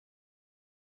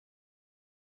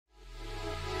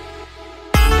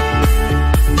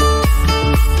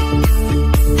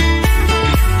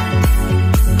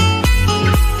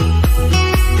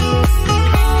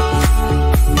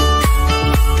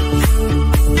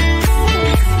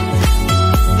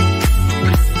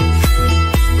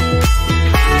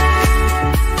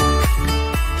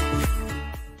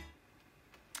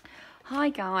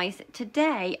guys,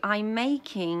 today I'm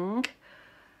making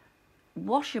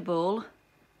washable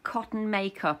cotton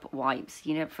makeup wipes,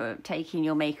 you know, for taking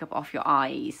your makeup off your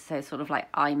eyes. So sort of like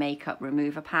eye makeup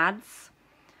remover pads.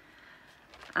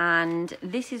 And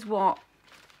this is what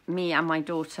me and my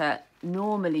daughter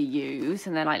normally use,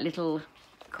 and they're like little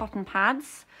cotton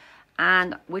pads.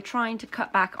 And we're trying to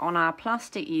cut back on our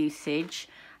plastic usage,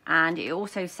 and it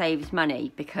also saves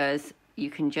money because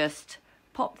you can just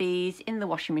pop these in the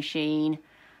washing machine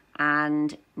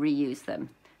and reuse them,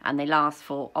 and they last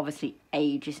for obviously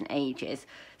ages and ages.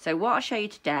 So what I'll show you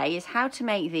today is how to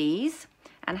make these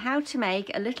and how to make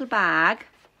a little bag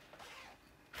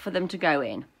for them to go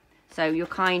in. So you're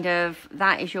kind of,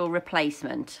 that is your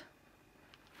replacement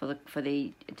for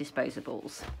the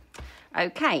disposables.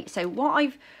 Okay, so what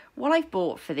I've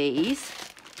bought for these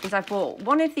is I've bought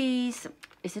one of these.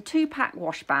 It's a 2-pack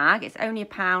wash bag. It's only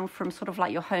 £1 from sort of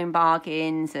like your Home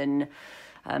Bargains and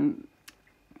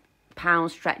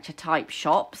pound stretcher type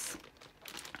shops.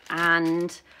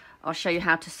 And I'll show you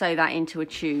how to sew that into a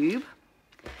tube.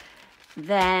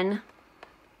 Then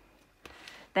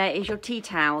there is your tea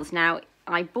towels. Now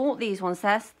I bought these ones.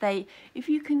 If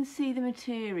you can see the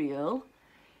material,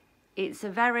 it's a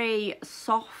very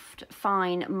soft,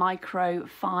 fine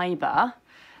microfibre.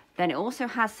 Then it also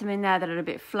has some in there that are a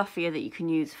bit fluffier that you can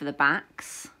use for the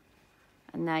backs.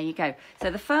 And there you go. So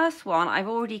the first one I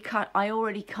already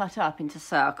cut up into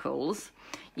circles.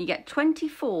 You get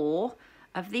 24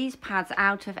 of these pads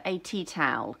out of a tea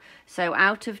towel. So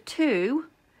out of 2,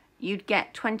 you'd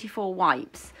get 24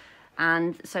 wipes.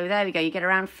 And so there we go, you get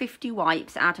around 50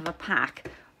 wipes out of a pack.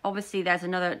 Obviously there's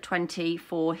another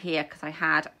 24 here because I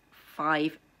had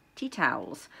 5 tea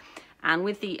towels. And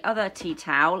with the other tea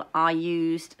towel, I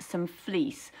used some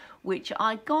fleece, which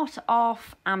I got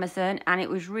off Amazon, and it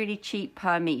was really cheap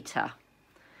per metre.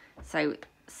 So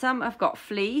some have got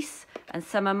fleece and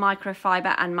some are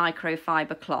microfibre and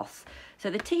microfibre cloths.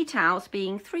 So the tea towels,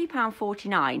 being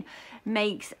 £3.49,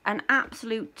 makes an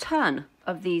absolute ton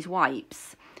of these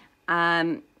wipes.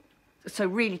 So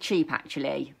really cheap,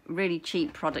 actually, really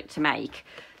cheap product to make.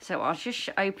 So I'll just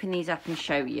open these up and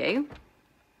show you.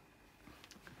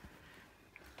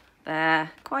 They're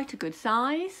quite a good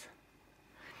size,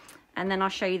 and then I'll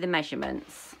show you the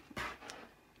measurements.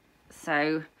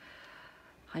 So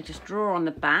I just draw on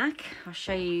the back. I'll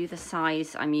show you the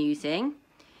size I'm using.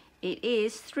 It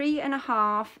is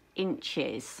 3.5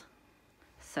 inches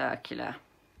circular,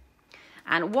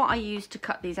 and what I use to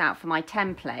cut these out for my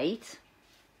template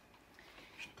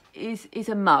is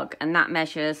a mug, and that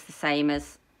measures the same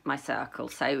as my circle.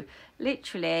 So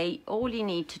literally all you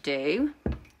need to do,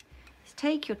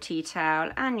 take your tea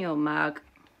towel and your mug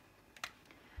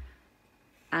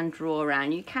and draw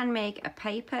around. You can make a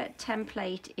paper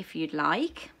template if you'd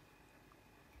like,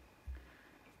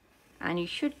 and you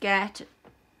should get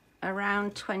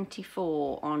around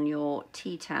 24 on your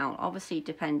tea towel, obviously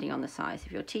depending on the size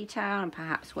of your tea towel and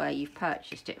perhaps where you've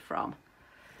purchased it from.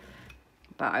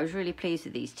 But I was really pleased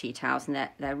with these tea towels, and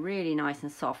they're really nice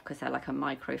and soft because they're like a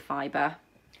microfibre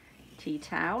tea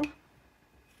towel.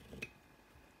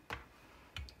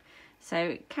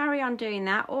 So carry on doing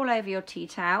that all over your tea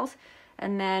towels,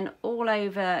 and then all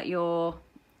over your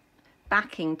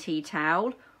backing tea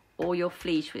towel or your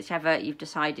fleece, whichever you've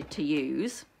decided to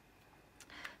use.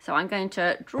 So I'm going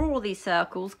to draw all these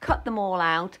circles, cut them all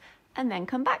out, and then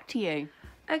come back to you.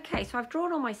 Okay, so I've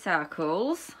drawn all my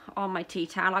circles on my tea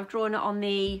towel. I've drawn it on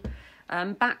the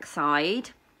back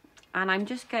side, and I'm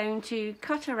just going to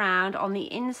cut around on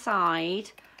the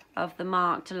inside of the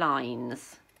marked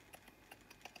lines.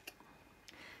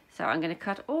 So I'm going to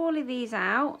cut all of these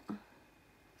out,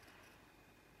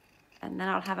 and then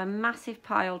I'll have a massive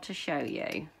pile to show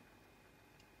you.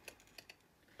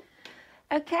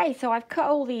 Okay, so I've cut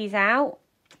all these out,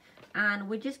 and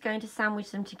we're just going to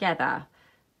sandwich them together.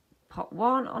 Pop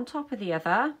one on top of the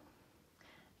other,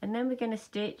 and then we're going to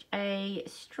stitch a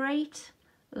straight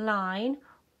line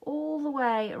all the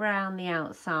way around the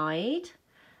outside,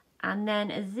 and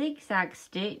then a zigzag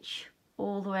stitch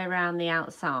all the way around the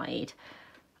outside.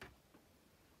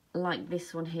 Like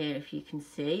this one here, if you can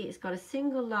see, it's got a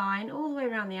single line all the way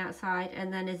around the outside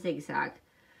and then a zigzag,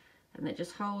 and it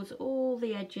just holds all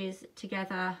the edges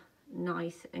together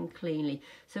nice and cleanly.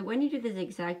 So when you do the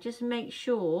zigzag, just make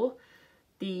sure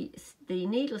the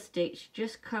needle stitch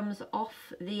just comes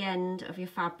off the end of your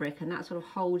fabric, and that sort of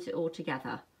holds it all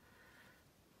together.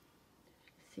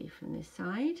 See from this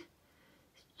side,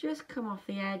 it's just come off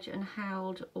the edge and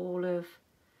held all of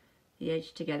the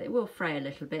edge together. It will fray a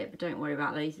little bit, but don't worry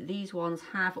about these. These ones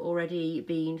have already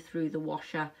been through the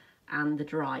washer and the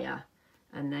dryer,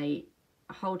 and they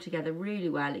hold together really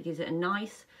well. It gives it a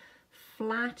nice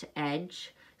flat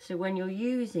edge, so when you're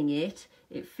using it,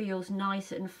 it feels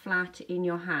nice and flat in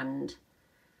your hand.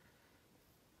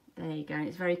 There you go,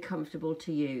 it's very comfortable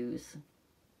to use.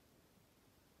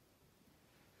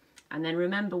 And then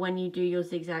remember, when you do your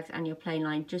zigzags and your plain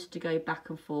line, just to go back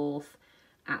and forth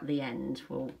at the end.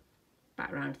 We'll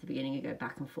back round to the beginning and go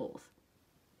back and forth.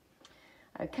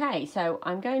 Okay, so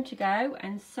I'm going to go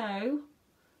and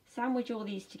sandwich all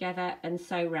these together and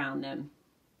sew round them.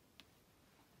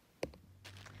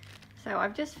 So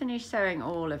I've just finished sewing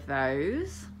all of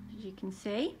those, as you can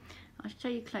see. I'll show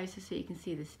you closer so you can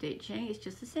see the stitching. It's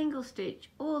just a single stitch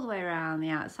all the way around the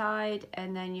outside,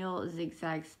 and then your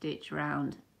zigzag stitch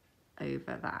round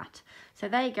over that. So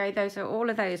there you go, those are all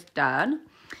of those done.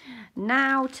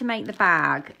 Now to make the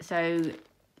bag. So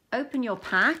open your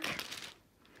pack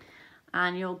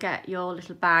and you'll get your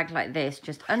little bag like this.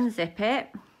 Just unzip it,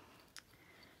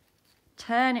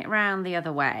 turn it round the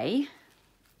other way,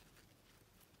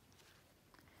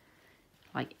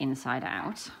 like inside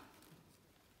out,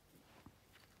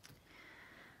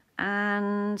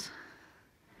 and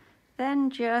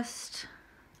then just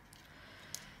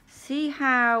see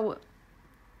how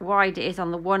wide it is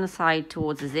on the one side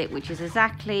towards the zip, which is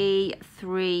exactly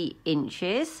 3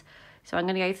 inches. So I'm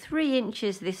going to go 3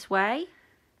 inches this way,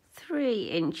 3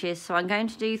 inches. So I'm going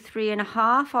to do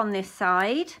 3.5 on this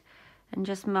side and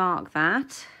just mark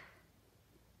that.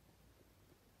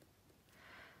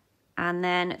 And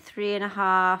then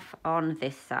 3.5 on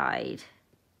this side.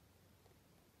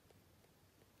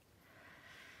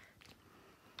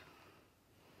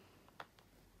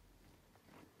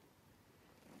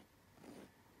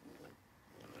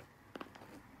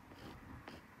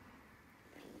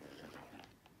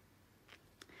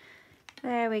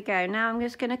 There we go. Now I'm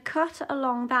just going to cut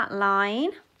along that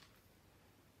line.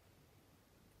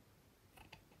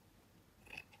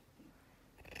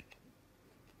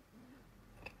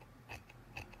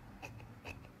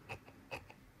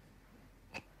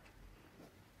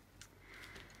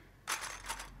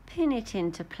 Pin it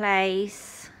into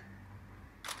place.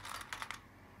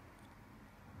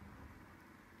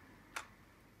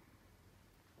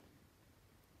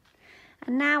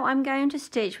 And now I'm going to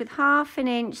stitch with 1/2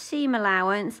 inch seam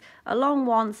allowance along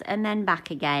once and then back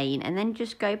again, and then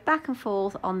just go back and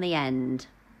forth on the end.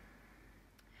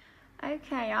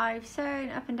 Okay, I've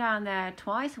sewn up and down there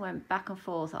twice, I went back and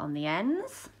forth on the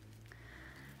ends.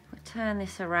 We'll turn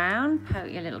this around,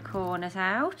 poke your little corners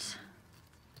out.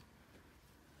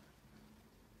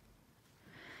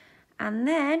 And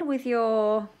then with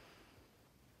your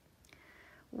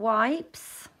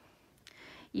wipes,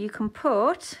 you can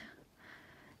put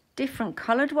different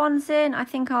coloured ones in. I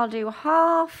think I'll do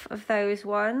 1/2 of those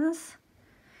ones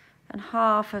and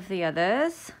 1/2 of the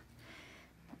others.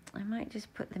 I might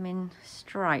just put them in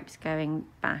stripes going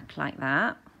back like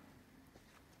that.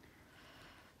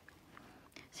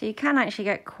 So you can actually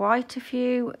get quite a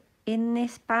few in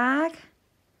this bag.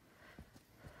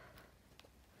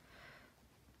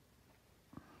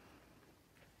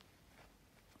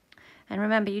 And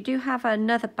remember, you do have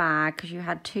another bag because you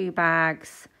had 2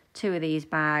 bags, 2 of these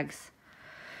bags,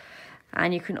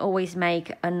 and you can always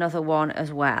make another one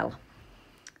as well.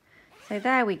 So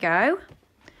there we go.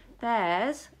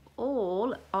 There's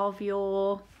all of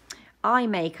your eye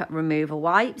makeup remover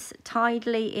wipes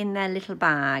tidily in their little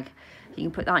bag. You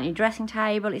can put that on your dressing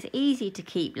table. It's easy to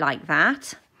keep like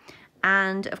that,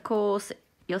 and of course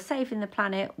you're saving the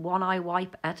planet one eye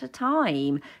wipe at a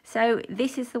time. So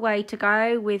this is the way to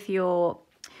go with your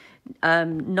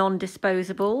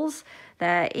non-disposables.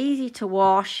 They're easy to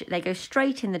wash, they go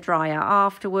straight in the dryer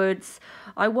afterwards.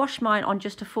 I wash mine on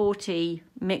just a 40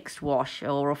 mixed wash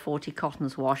or a 40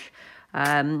 cottons wash.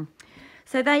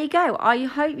 So there you go. I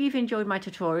hope you've enjoyed my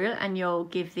tutorial and you'll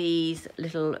give these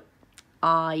little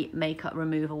eye makeup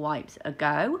remover wipes a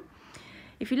go.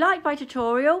 If you like my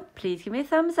tutorial, please give me a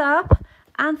thumbs up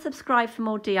and subscribe for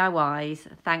more DIYs.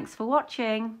 Thanks for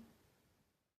watching.